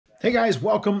Hey guys,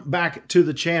 welcome back to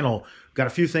the channel. Got a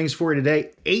few things for you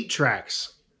today. 8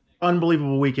 tracks.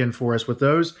 Unbelievable weekend for us with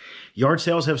those. Yard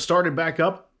sales have started back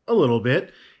up a little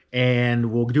bit,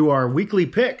 and we'll do our weekly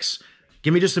picks.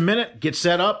 Give me just a minute, get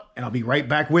set up, and I'll be right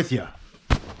back with you.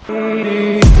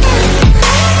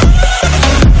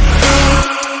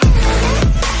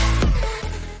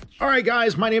 All right,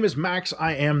 guys, my name is Max.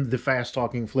 I am the fast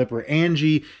talking flipper.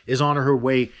 Angie is on her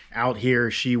way out here.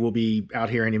 She will be out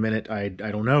here any minute. I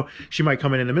don't know. She might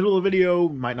come in the middle of the video,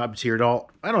 might not be here at all.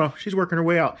 I don't know. She's working her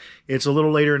way out. It's a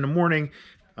little later in the morning.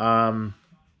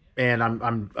 And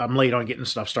I'm late on getting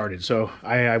stuff started. So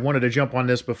I wanted to jump on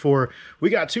this before we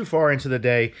got too far into the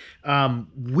day.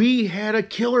 We had a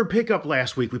killer pickup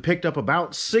last week. We picked up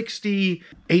about 60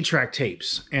 8-track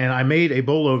tapes, and I made a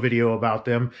Bolo video about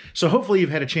them. So hopefully you've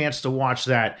had a chance to watch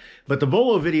that. But the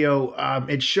Bolo video,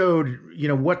 it showed,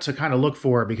 what to kind of look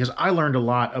for, because I learned a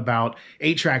lot about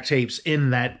 8-track tapes in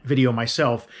that video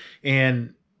myself,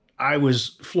 and I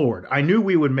was floored. I knew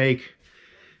we would make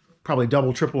probably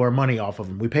double, triple our money off of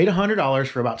them. We paid $100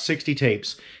 for about 60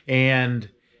 tapes, and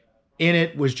in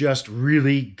it was just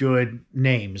really good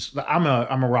names. I'm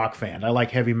a rock fan. I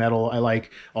like heavy metal. I like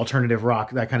alternative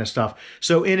rock, that kind of stuff.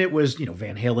 So in it was,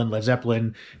 Van Halen, Led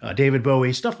Zeppelin, David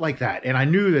Bowie, stuff like that. And I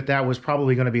knew that that was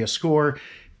probably going to be a score.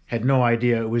 Had no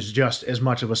idea it was just as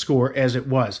much of a score as it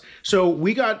was. So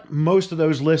we got most of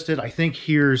those listed. I think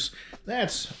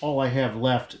that's all I have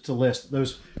left to list,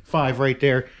 those 5 right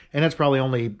there. And that's probably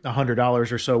only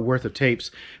 $100 or so worth of tapes.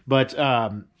 But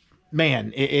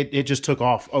man, it just took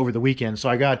off over the weekend. So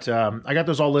I got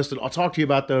those all listed. I'll talk to you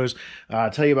about those,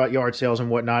 tell you about yard sales and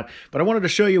whatnot. But I wanted to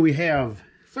show you we have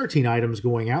 13 items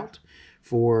going out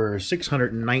for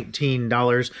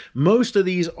 $619. Most of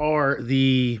these are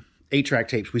the 8-track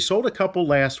tapes. We sold a couple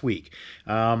last week.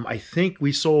 I think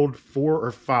we sold 4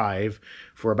 or 5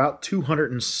 for about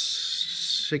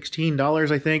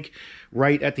 $216, I think,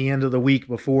 right at the end of the week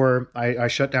before I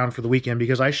shut down for the weekend,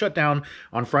 because I shut down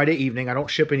on Friday evening. I don't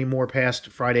ship anymore past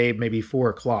Friday, maybe 4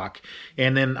 o'clock.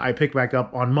 And then I pick back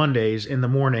up on Mondays in the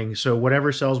morning. So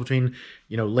whatever sells between,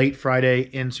 late Friday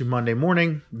into Monday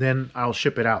morning, then I'll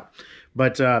ship it out.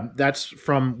 But that's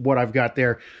from what I've got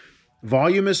there.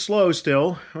 Volume is slow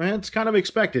still. It's kind of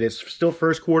expected. It's still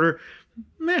first quarter.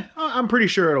 I'm pretty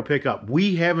sure it'll pick up.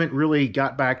 We haven't really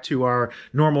got back to our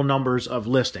normal numbers of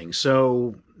listings.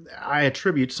 So I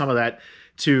attribute some of that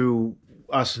to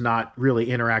us not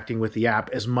really interacting with the app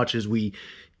as much as we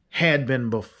had been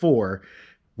before.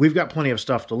 We've got plenty of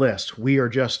stuff to list. We are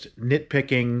just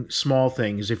nitpicking small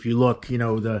things. If you look,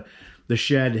 the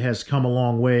shed has come a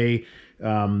long way.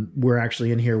 We're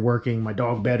actually in here working my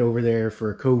dog bed over there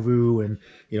for Kovu and,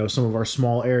 some of our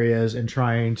small areas, and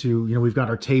trying to, we've got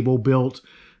our table built.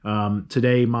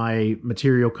 Today my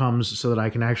material comes so that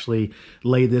I can actually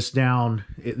lay this down.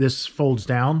 This folds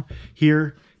down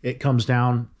here. It comes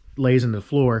down, lays in the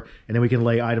floor, and then we can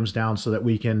lay items down so that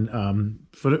we can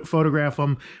photograph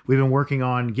them. We've been working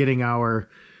on getting our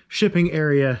shipping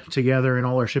area together and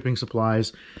all our shipping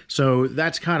supplies. So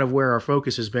that's kind of where our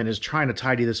focus has been, is trying to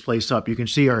tidy this place up. You can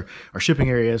see our shipping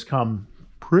area has come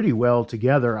pretty well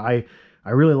together. I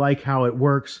really like how it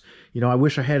works. I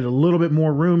wish I had a little bit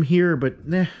more room here, but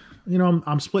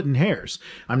I'm splitting hairs.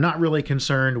 I'm not really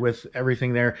concerned with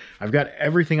everything there. I've got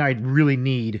everything I really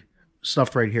need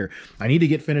stuffed right here. I need to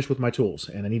get finished with my tools,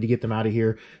 and I need to get them out of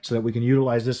here so that we can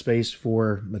utilize this space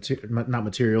for not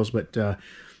materials, but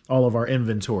all of our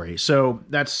inventory. So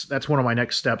that's one of my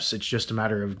next steps. It's just a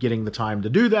matter of getting the time to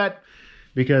do that,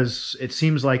 because it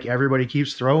seems like everybody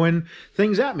keeps throwing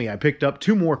things at me. I picked up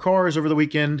 2 more cars over the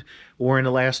weekend, or in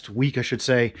the last week, I should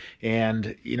say,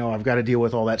 and I've got to deal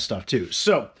with all that stuff too.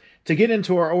 So to get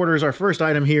into our orders, our first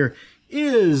item here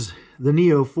is the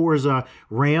Neo Forza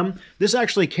RAM. This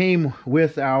actually came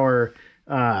with our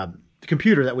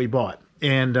computer that we bought,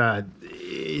 and I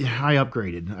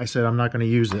upgraded. I said I'm not going to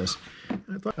use this.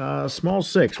 Small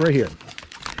 6 right here.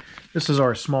 This is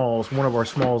our smalls, one of our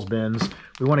smalls bins.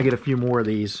 We want to get a few more of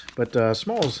these, but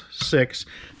smalls 6.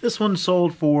 This one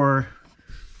sold for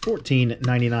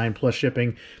 $14.99 plus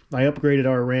shipping. I upgraded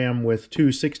our RAM with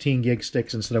 2 16 gig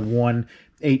sticks instead of 1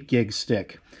 8 gig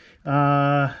stick.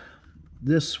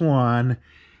 This one,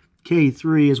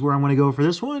 K3, is where I'm going to go for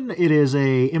this one. It is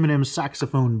a M&M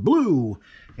Saxophone Blue,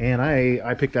 and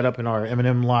I picked that up in our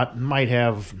M&M lot. Might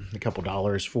have a couple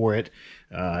dollars for it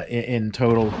in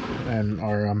total, and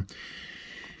our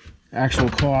actual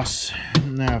costs.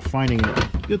 Finding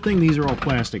it. Good thing these are all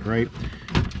plastic, right?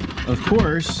 Of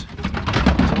course,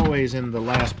 it's always in the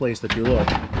last place that you look,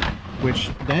 which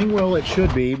dang well it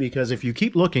should be, because if you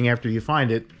keep looking after you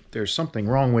find it, there's something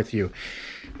wrong with you.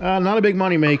 Not a big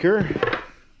money maker.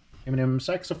 M&M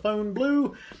Saxophone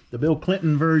Blue, the Bill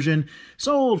Clinton version,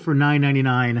 sold for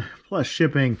 $9.99 plus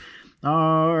shipping.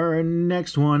 Our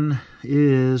next one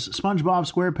is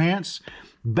SpongeBob SquarePants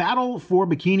Battle for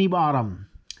Bikini Bottom.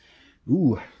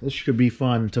 Ooh, this should be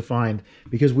fun to find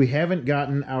because we haven't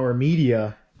gotten our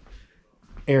media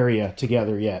area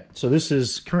together yet. So this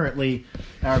is currently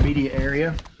our media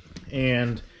area,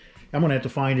 and I'm gonna have to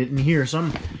find it in here. So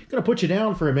I'm gonna put you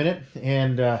down for a minute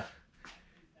and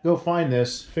go find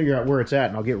this, figure out where it's at,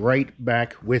 and I'll get right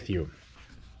back with you.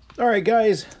 All right,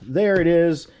 guys, there it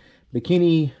is.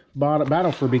 Bikini Bottom,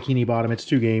 Battle for Bikini Bottom. It's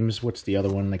 2 games. What's the other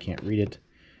one? I can't read it.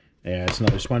 Yeah, it's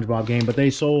another SpongeBob game, but they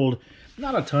sold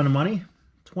not a ton of money.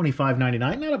 $25.99,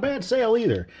 not a bad sale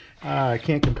either. I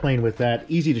can't complain with that.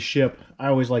 Easy to ship. I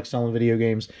always like selling video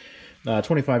games.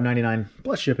 $25.99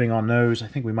 plus shipping on those. I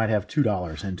think we might have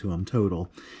 $2 into them total.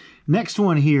 Next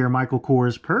one here, Michael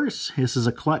Kors purse. This is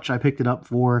a clutch I picked it up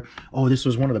for. Oh, this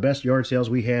was one of the best yard sales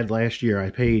we had last year. I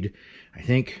paid, I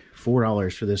think,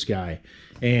 $4 for this guy.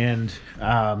 And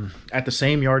at the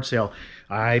same yard sale,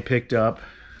 I picked up,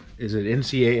 is it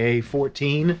NCAA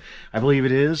 14? I believe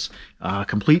it is.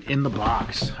 Complete in the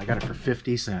box. I got it for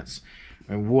 50 cents.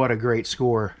 And what a great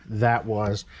score that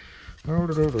was.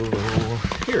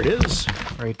 Here it is,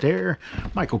 right there.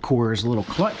 Michael Kors little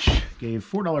clutch. Gave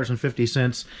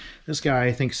 $4.50. This guy,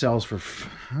 I think, sells for...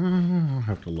 I'll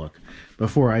have to look.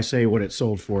 Before I say what it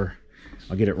sold for,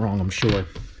 I'll get it wrong, I'm sure.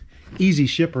 Easy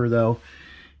shipper, though.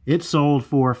 It sold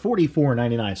for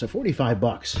 $44.99, so 45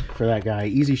 bucks for that guy.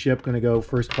 Easy ship, going to go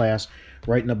first class,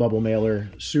 right in a bubble mailer.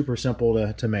 Super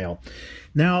simple to mail.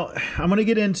 Now, I'm going to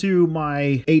get into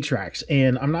my 8-tracks,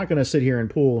 and I'm not going to sit here and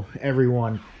pull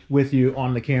everyone with you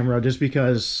on the camera just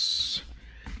because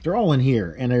they're all in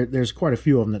here, and there's quite a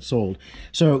few of them that sold.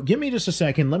 So give me just a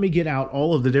second. Let me get out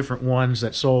all of the different ones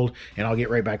that sold, and I'll get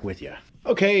right back with you.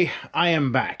 Okay, I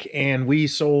am back, and we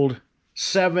sold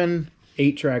 7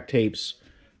 8-track tapes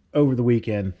over the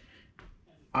weekend.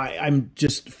 I'm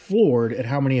just floored at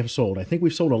how many have sold. I think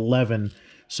we've sold 11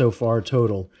 so far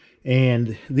total.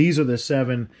 And these are the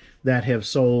 7 that have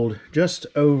sold just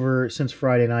over since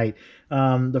Friday night.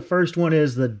 The first one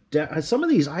is some of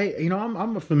these,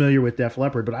 I'm familiar with Def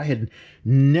Leppard, but I had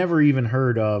never even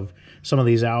heard of some of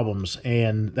these albums,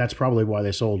 and that's probably why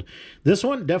they sold. This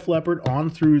one, Def Leppard On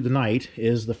Through the Night,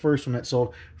 is the first one that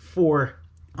sold for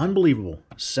unbelievable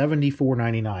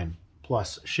 $74.99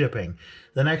 plus shipping.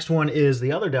 The next one is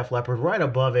the other Def Leppard right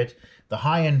above it, the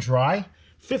High and Dry,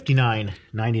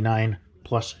 $59.99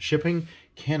 plus shipping.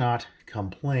 Cannot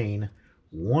complain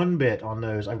one bit on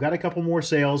those. I've got a couple more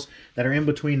sales that are in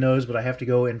between those, but I have to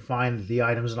go and find the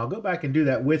items, and I'll go back and do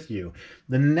that with you.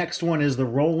 The next one is the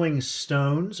Rolling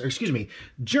Stones, or excuse me,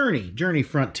 Journey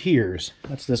Frontiers.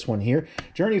 That's this one here.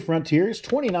 Journey Frontiers,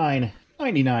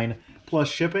 $29.99 plus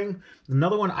shipping.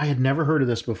 Another one, I had never heard of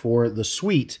this before, the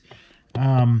Sweet.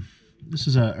 This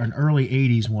is an early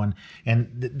 80s one,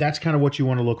 and that's kind of what you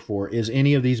want to look for, is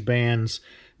any of these bands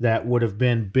that would have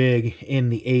been big in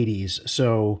the 80s.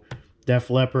 So Def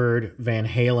Leppard, Van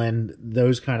Halen,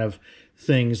 those kind of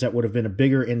things that would have been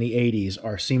bigger in the 80s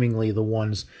are seemingly the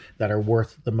ones that are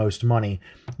worth the most money.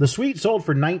 The Sweet sold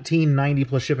for $19.90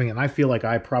 plus shipping, and I feel like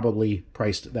I probably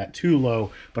priced that too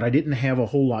low, but I didn't have a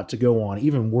whole lot to go on.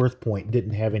 Even Worth Point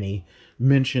didn't have any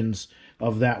mentions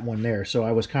of that one there, so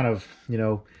I was kind of,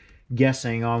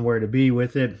 guessing on where to be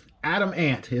with it. Adam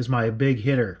Ant is my big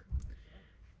hitter.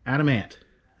 Adam Ant.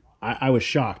 I was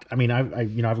shocked. I mean,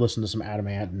 I've listened to some Adam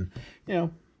Ant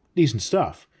and, decent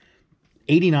stuff.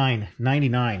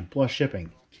 $89.99 plus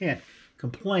shipping. Can't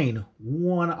complain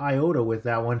one iota with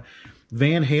that one.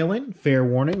 Van Halen, fair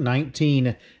warning,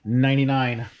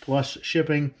 $19.99 plus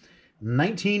shipping.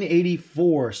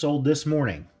 1984 sold this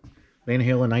morning. Van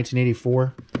Halen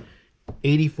 1984,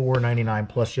 $84.99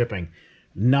 plus shipping.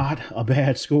 Not a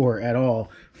bad score at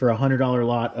all for a $100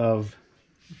 lot of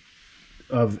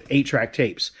 8-track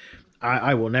tapes.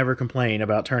 I will never complain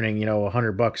about turning,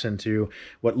 $100 into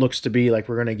what looks to be like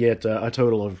we're going to get a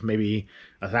total of maybe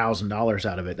 $1,000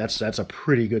 out of it. That's a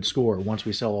pretty good score once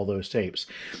we sell all those tapes.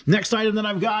 Next item that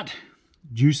I've got,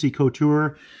 Juicy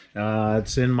Couture.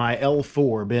 It's in my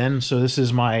L4 bin. So this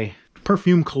is my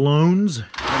perfume colognes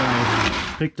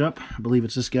that I picked up. I believe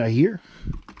it's this guy here.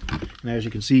 And as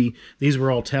you can see, these were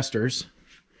all testers.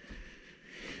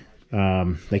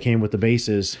 They came with the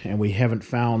bases, and we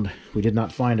did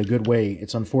not find a good way.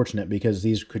 It's unfortunate because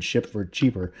these could ship for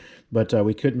cheaper, but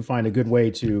we couldn't find a good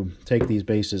way to take these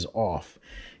bases off.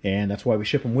 And that's why we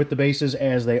ship them with the bases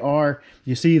as they are.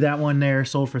 You see that one there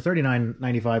sold for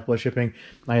 $39.95 plus shipping.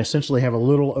 I essentially have a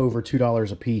little over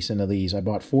 $2 a piece into these. I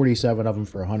bought 47 of them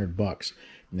for $100,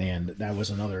 and that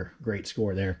was another great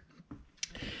score there.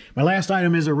 My last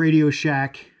item is a Radio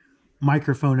Shack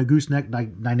microphone, a gooseneck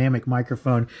dynamic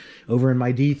microphone over in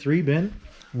my D3 bin.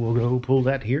 We'll go pull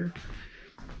that here.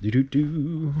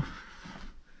 Do-do-do.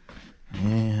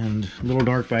 And a little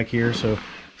dark back here, so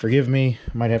forgive me.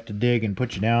 Might have to dig and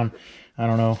put you down. I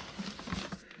don't know.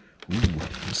 Ooh,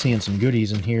 I'm seeing some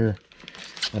goodies in here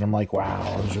that I'm like,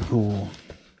 wow, those are cool.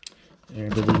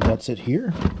 And I believe that's it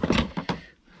here. I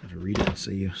have to read it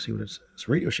so you see what it says. It's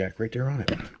Radio Shack right there on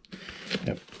it.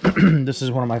 Yep. This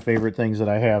is one of my favorite things that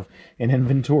I have in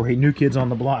inventory. New Kids on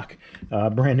the Block,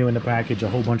 brand new in the package, a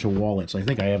whole bunch of wallets. I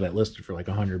think I have that listed for like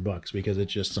 $100 because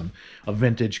it's just a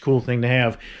vintage cool thing to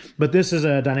have. But this is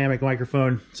a dynamic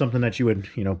microphone, something that you would,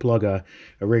 you know, plug a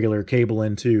regular cable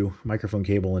into, microphone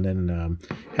cable, and then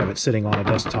have it sitting on a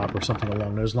desktop or something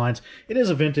along those lines. It is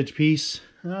a vintage piece.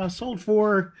 Sold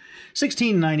for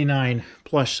 $16.99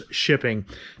 plus shipping.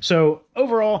 So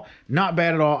overall, not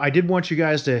bad at all. I did want you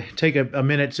guys to take a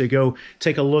minute to go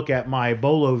take a look at my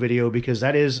Bolo video, because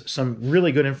that is some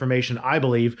really good information, I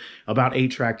believe, about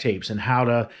 8-track tapes and how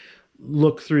to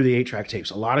look through the 8-track tapes.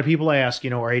 A lot of people ask,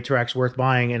 you know, are 8-tracks worth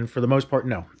buying? And for the most part,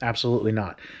 no, absolutely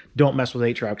not. Don't mess with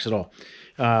 8-tracks at all.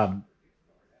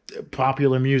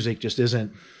 Popular music just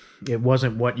isn't. It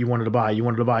wasn't what you wanted to buy. You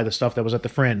wanted to buy the stuff that was at the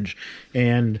fringe.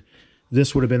 And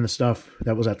this would have been the stuff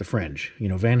that was at the fringe. You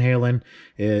know, Van Halen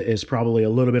is probably a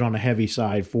little bit on the heavy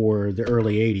side for the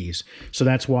early 80s. So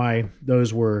that's why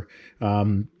those were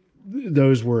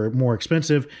more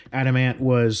expensive. Adamant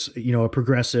was, you know, a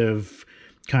progressive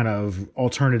kind of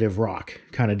alternative rock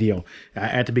kind of deal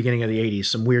at the beginning of the 80s.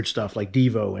 Some weird stuff like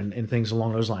Devo and things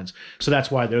along those lines. So that's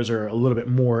why those are a little bit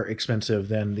more expensive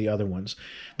than the other ones.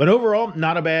 But overall,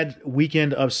 not a bad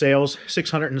weekend of sales.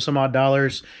 $600 and some odd.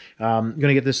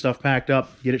 Gonna get this stuff packed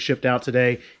up, get it shipped out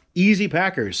today. Easy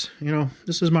packers. You know,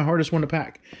 this is my hardest one to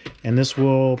pack. And this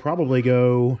will probably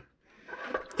go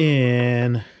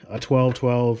in a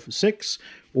 12-12-6,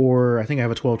 or I think I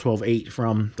have a 12-12-8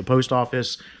 from the post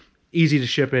office. Easy to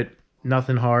ship it,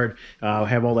 nothing hard.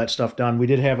 Have all that stuff done. We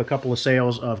did have a couple of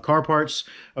sales of car parts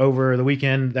over the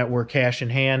weekend that were cash in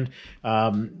hand,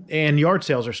 and yard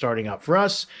sales are starting up. For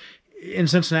us in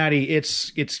Cincinnati,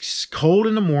 it's cold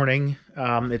in the morning.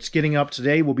 It's getting up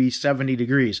today, will be 70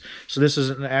 degrees. So this is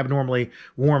an abnormally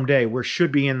warm day. We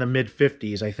should be in the mid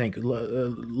 50s, I think,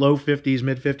 low 50s,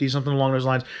 mid 50s, something along those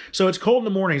lines. So it's cold in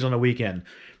the mornings on the weekend.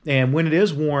 And when it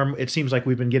is warm, it seems like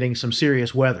we've been getting some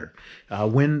serious weather.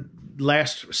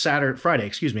 Last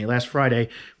Friday,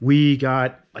 we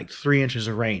got like 3 inches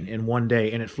of rain in one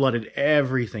day, and it flooded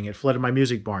everything. It flooded my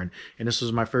music barn. And this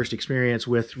was my first experience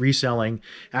with reselling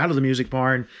out of the music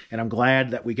barn. And I'm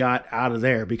glad that we got out of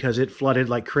there, because it flooded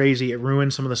like crazy. It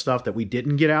ruined some of the stuff that we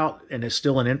didn't get out and is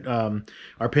still in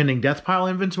our pending death pile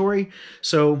inventory.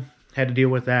 So had to deal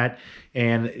with that.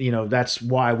 And, you know, that's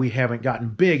why we haven't gotten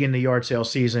big in the yard sale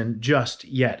season just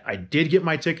yet. I did get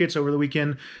my tickets over the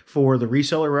weekend for the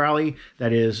Reseller rally.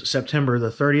 That is September the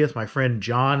 30th. My friend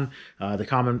John, the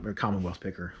Commonwealth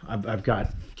picker. I've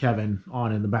got Kevin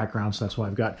on in the background, so that's why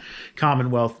I've got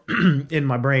Commonwealth in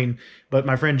my brain. But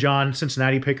my friend John,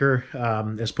 Cincinnati picker,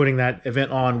 is putting that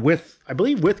event on with, I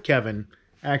believe, with Kevin,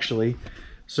 actually.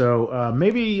 So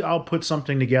maybe I'll put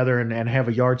something together and have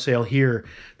a yard sale here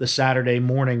the Saturday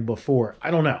morning before. I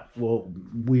don't know. Well,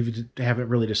 we haven't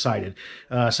really decided.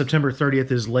 September 30th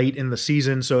is late in the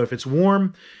season, so if it's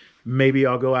warm, maybe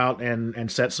I'll go out and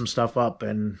set some stuff up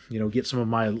and, you know, get some of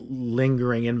my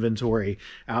lingering inventory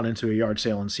out into a yard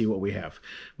sale and see what we have.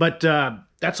 But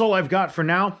that's all I've got for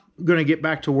now. I'm going to get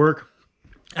back to work,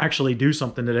 actually do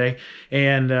something today,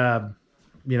 and,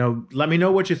 you know, let me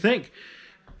know what you think.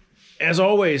 As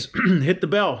always, hit the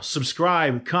bell,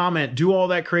 subscribe, comment, do all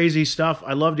that crazy stuff.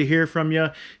 I love to hear from you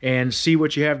and see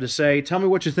what you have to say. Tell me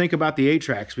what you think about the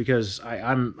 8-tracks, because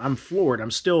I'm floored.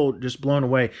 I'm still just blown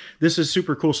away. This is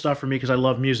super cool stuff for me because I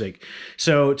love music.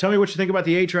 So tell me what you think about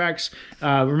the 8-tracks.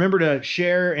 Remember to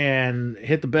share and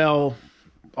hit the bell,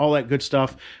 all that good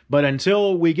stuff. But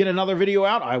until we get another video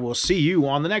out, I will see you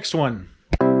on the next one.